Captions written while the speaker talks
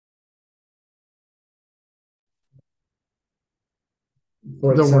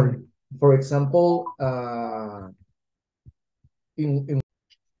For Don't example, worry. for example, in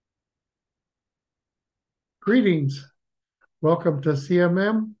Greetings. Welcome to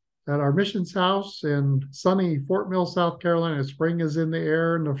CMM at our missions house in sunny Fort Mill, South Carolina. Spring is in the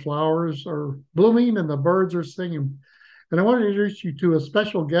air and the flowers are blooming and the birds are singing. And I want to introduce you to a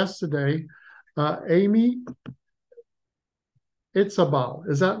special guest today, Amy Itzabal.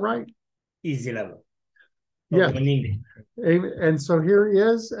 Is that right? Itzabal. Yes. And so here he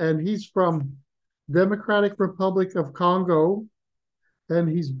is, and he's from Democratic Republic of Congo, and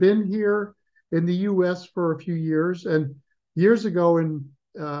he's been here in the U.S. for a few years. And years ago, and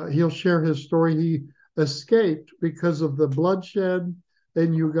he'll share his story, he escaped because of the bloodshed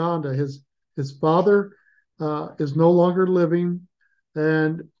in Uganda. His father is no longer living,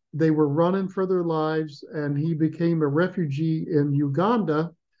 and they were running for their lives, and he became a refugee in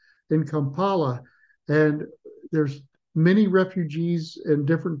Uganda, in Kampala. And there's many refugees in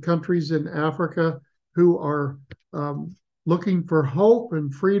different countries in Africa who are looking for hope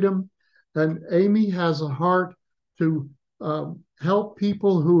and freedom. And Amy has a heart to help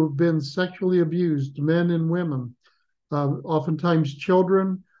people who have been sexually abused, men and women. Oftentimes,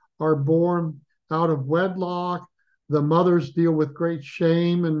 children are born out of wedlock. The mothers deal with great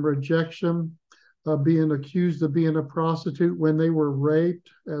shame and rejection, being accused of being a prostitute when they were raped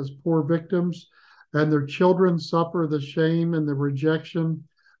as poor victims, and their children suffer the shame and the rejection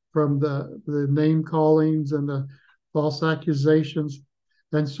from the name callings and the false accusations.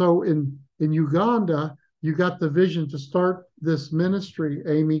 And so in Uganda, you got the vision to start this ministry,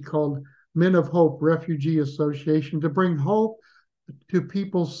 Amy, called Men of Hope Refugee Association, to bring hope to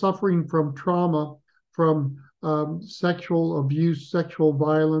people suffering from trauma, from sexual abuse, sexual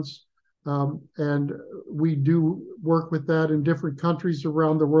violence. And we do work with that in different countries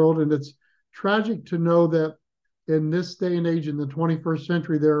around the world. And it's tragic to know that in this day and age, in the 21st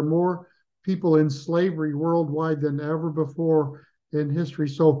century, there are more people in slavery worldwide than ever before in history.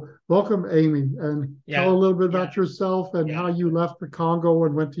 So welcome, Amy, and tell a little bit about yourself and how you left the Congo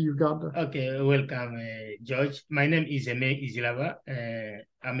and went to Uganda. Okay, welcome, George. My name is Eme Izilava.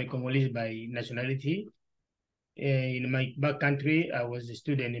 I'm a Congolese by nationality. In my back country, I was a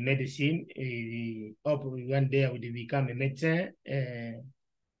student in medicine. Hope one day I would become a medicine.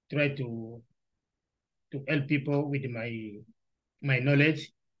 Try to help people with my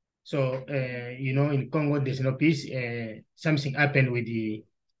knowledge. So, in Congo, there's no peace. Something happened it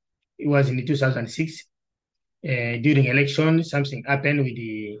was in 2006. During election, something happened with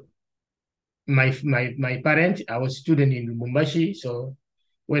my parents. I was a student in Lubumbashi. So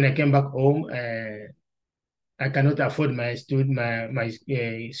when I came back home, I cannot afford my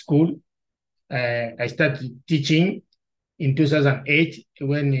school. I started teaching in 2008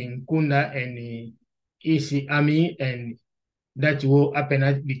 when in Kunda and East Army, and that war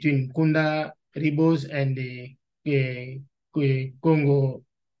happened between Kunda rebels and the Congo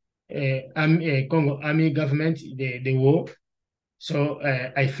Congo Army government, the war. So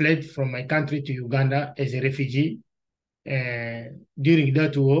I fled from my country to Uganda as a refugee. During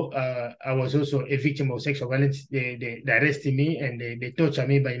that war, I was also a victim of sexual violence. They arrested me and they tortured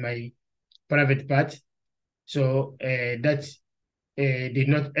me by my private part. So that did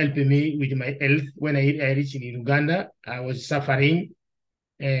not help me with my health. When I reached in Uganda, I was suffering.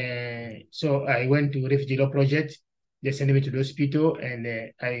 So I went to Refugee Law Project. They sent me to the hospital,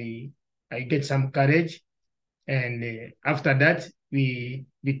 and I get some courage. And after that, we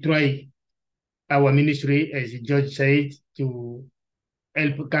try our ministry, as George said, to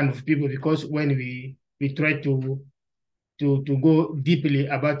help kind of people, because when we try to go deeply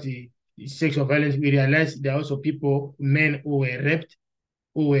about the sexual violence, we realize there are also people, men who were raped,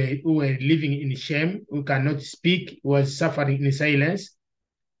 who were living in shame, who cannot speak, was suffering in silence.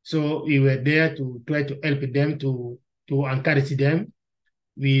 So we were there to try to help them, to encourage them.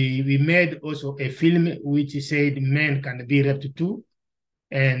 We made also a film which said men can be raped too,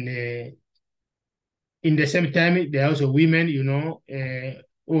 and in the same time there are also women,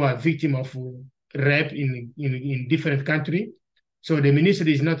 who are victim of rape in different country. So the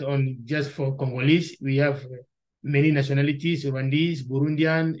ministry is not only just for Congolese. We have many nationalities: Rwandese,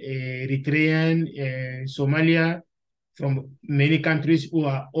 Burundian, Eritrean, Somalia, from many countries, who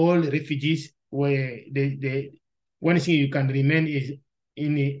are all refugees. Where the one thing you can remain is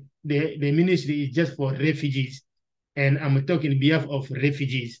in the ministry is just for refugees, and I'm talking on behalf of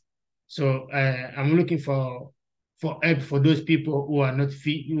refugees. So I'm looking for help for those people who are not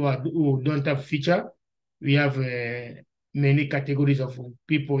who don't have future. We have many categories of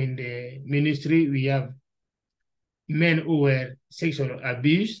people in the ministry. We have men who were sexually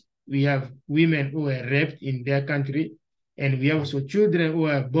abused. We have women who were raped in their country, And we have also children who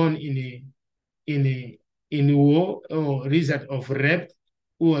are born in war or result of rape,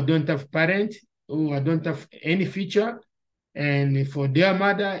 who don't have parents, who don't have any future, and for their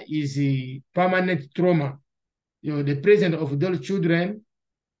mother is a permanent trauma. The presence of those children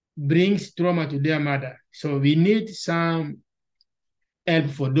brings trauma to their mother. So we need some help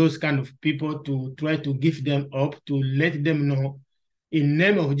for those kind of people to try to give them up, to let them know in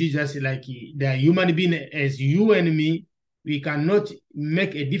name of Jesus, like they are human being as you and me. We cannot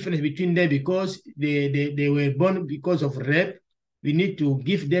make a difference between them because they were born because of rape. We need to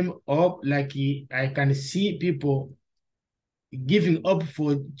give them up. Like I can see people giving up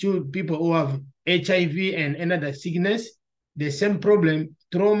for people who have HIV and another sickness. The same problem,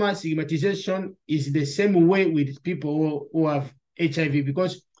 trauma, stigmatization is the same way with people who have HIV,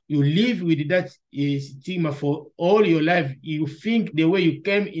 because you live with that stigma for all your life. You think the way you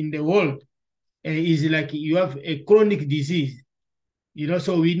came in the world is like you have a chronic disease,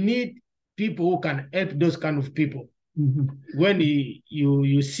 so we need people who can help those kind of people. When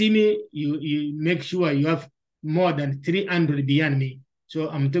you see me, you make sure you have more than 300 beyond me. So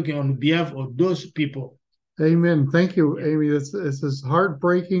I'm talking on behalf of those people. Amen. Thank you, Amy. This is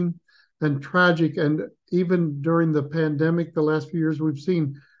heartbreaking and tragic. And even during the pandemic, the last few years, we've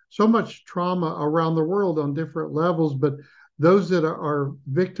seen so much trauma around the world on different levels. But those that are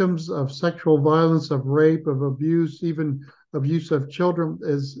victims of sexual violence, of rape, of abuse, even abuse of children,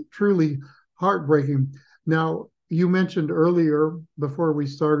 is truly heartbreaking. Now, you mentioned earlier, before we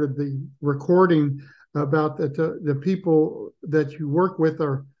started the recording, about the people that you work with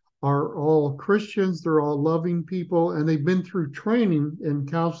are all Christians. They're all loving people, and they've been through training in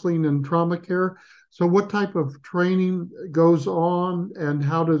counseling and trauma care. So what type of training goes on, and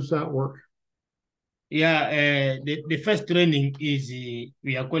how does that work? Yeah, the first training is,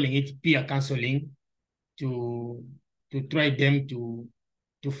 we are calling it peer counseling, to try them to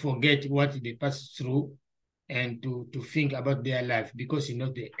forget what they passed through and to think about their life, because it's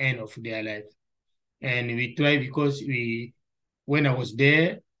not the end of their life. And we try, because when I was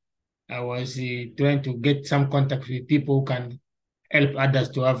there, I was trying to get some contact with people who can help others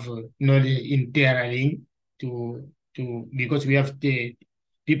to have knowledge in tailoring, because we have the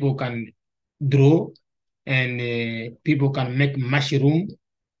people who can draw, and people can make mushroom,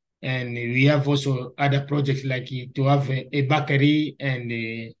 and we have also other projects like to have a bakery, and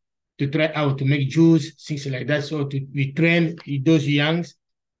to try how to make juice, things like that. So we train those young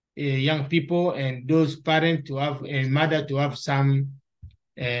people and those parents to have a mother to have some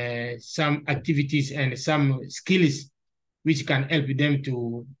activities and some skills which can help them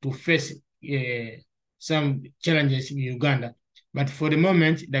to face some challenges in Uganda. But for the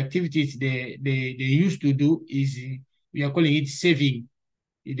moment, the activities they used to do is, we are calling it saving.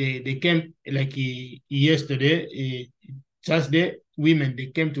 They came like yesterday, Thursday, women, they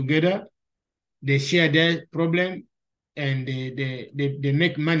came together, they share their problem, and they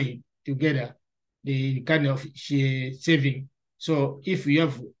make money together, the kind of saving. So if you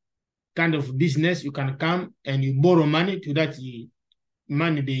have kind of business, you can come and you borrow money to that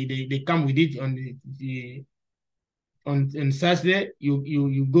money, they come with it on Thursday.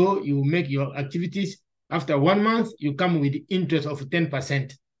 You go, you make your activities. After 1 month, you come with interest of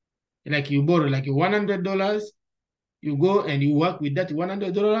 10%. Like you borrow like $100, you go and you work with that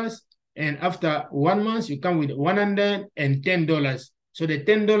 $100, and after 1 month, you come with $110. So the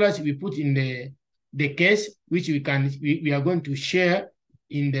 $10 we put in the case, which we are going to share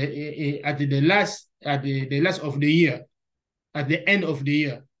in at the last of the year, at the end of the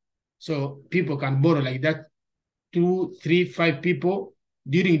year. So people can borrow like that, 2, 3, 5 people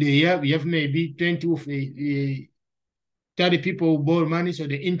during the year. We have maybe 20 of 30 people who borrow money, so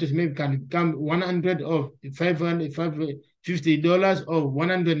the interest maybe can come 100 or $550 or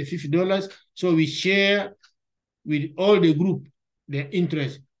 $150. So we share with all the group the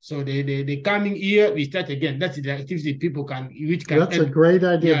interest. So the coming year we start again. That's the activity people which can. That's help. A great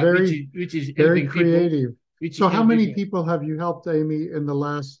idea. Yeah, which is very creative. So how many people have you helped, Amy, in the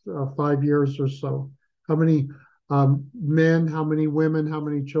last 5 years or so? How many men? How many women? How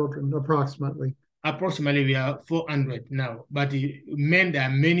many children, approximately? Approximately, we are 400 now, but men, there are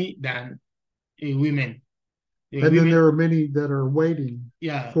many than women. And then there are many that are waiting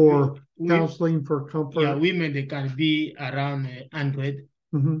for counseling, for comfort. Yeah, women, they can be around 100.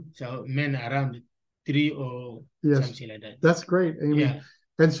 So men around 3 or something like that. That's great, Amy. Yeah.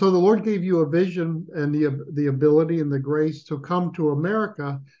 And so the Lord gave you a vision and the ability and the grace to come to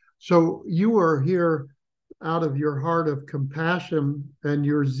America. So you are here out of your heart of compassion and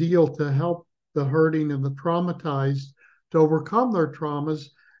your zeal to help the hurting and the traumatized to overcome their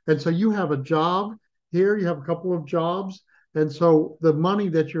traumas. And so you have a job here, you have a couple of jobs, And so the money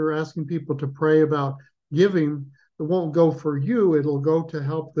that you're asking people to pray about giving, it won't go for you. It'll go to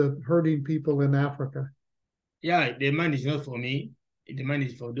help the hurting people in Africa. Yeah, the money is not for me. The money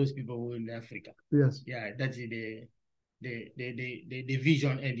is for those people who are in Africa. Yes. Yeah, that's the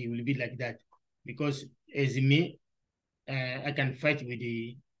vision, and it will be like that. Because as me, I can fight with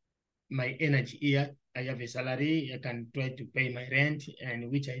my energy here. I have a salary. I can try to pay my rent, and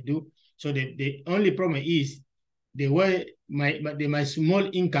which I do. So the only problem is the way my small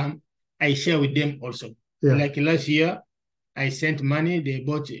income I share with them also. Yeah. Like last year, I sent money. They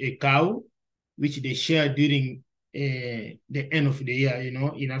bought a cow, which they share during the end of the year. You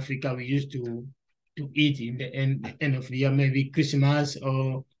know, in Africa we used to eat in the end of the year, maybe Christmas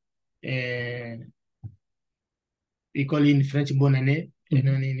or we call it in French bonne année, you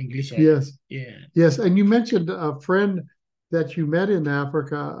know, in English. Yes. Yeah. Yes. And you mentioned a friend that you met in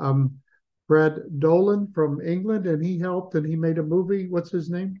Africa, Brad Dolan from England, and he helped and he made a movie. What's his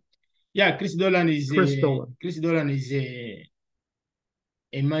name? Yeah, Chris Dolan is Chris Dolan. Chris Dolan is a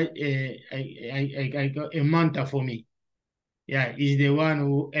mentor for me. Yeah, he's the one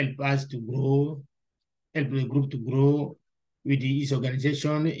who helped us to grow, help the group to grow with his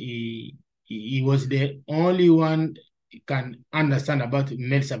organization. He was the only one can understand about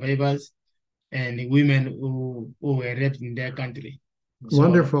male survivors and women who were raped in their country.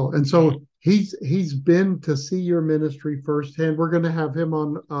 Wonderful. And so he's been to see your ministry firsthand. We're going to have him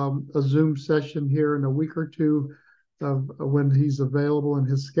on a Zoom session here in a week or two of when he's available in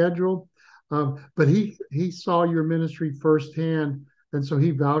his schedule. But he saw your ministry firsthand, and so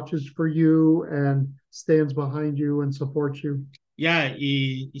he vouches for you and stands behind you and supports you. Yeah,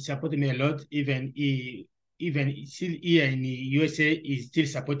 he supported me a lot. Even still here in the USA, he's still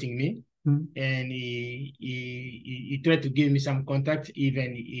supporting me. Mm-hmm. And he tried to give me some contact.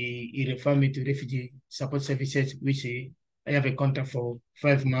 Even he referred me to refugee support services, which I have a contract for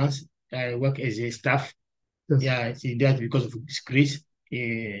 5 months. I work as a staff. Yes. Yeah, see that because of this Chris.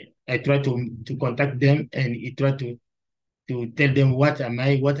 I try to contact them, and he tried to tell them what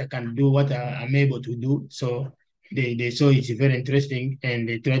I can do, what I'm able to do. So they saw it's very interesting, and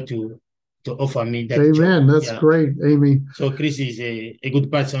they try to offer me that Amen. job. That's great, Amy. So Chris is a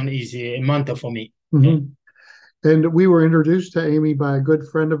good person. He's a mentor for me. Mm-hmm. Yeah. And we were introduced to Amy by a good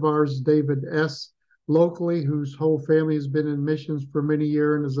friend of ours, David S., locally, whose whole family has been in missions for many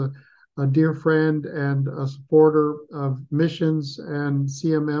years and is a dear friend and a supporter of missions and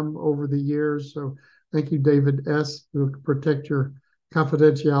CMM over the years. So thank you, David S., who protect your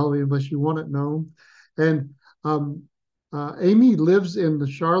confidentiality unless you want it known. And Amy lives in the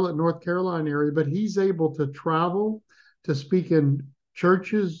Charlotte, North Carolina area, but he's able to travel to speak in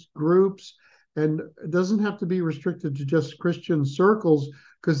churches, groups, and it doesn't have to be restricted to just Christian circles,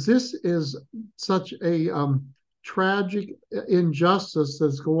 because this is such a tragic injustice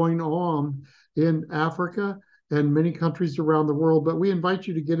that's going on in Africa and many countries around the world. But we invite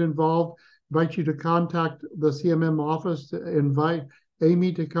you to get involved, invite you to contact the CMM office to invite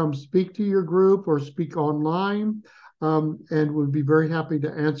Amy to come speak to your group or speak online. And we'd be very happy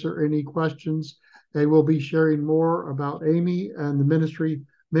to answer any questions. And we'll be sharing more about Amy and the ministry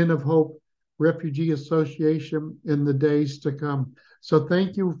Men of Hope Refugee Association in the days to come. So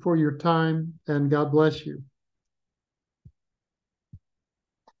thank you for your time, and God bless you.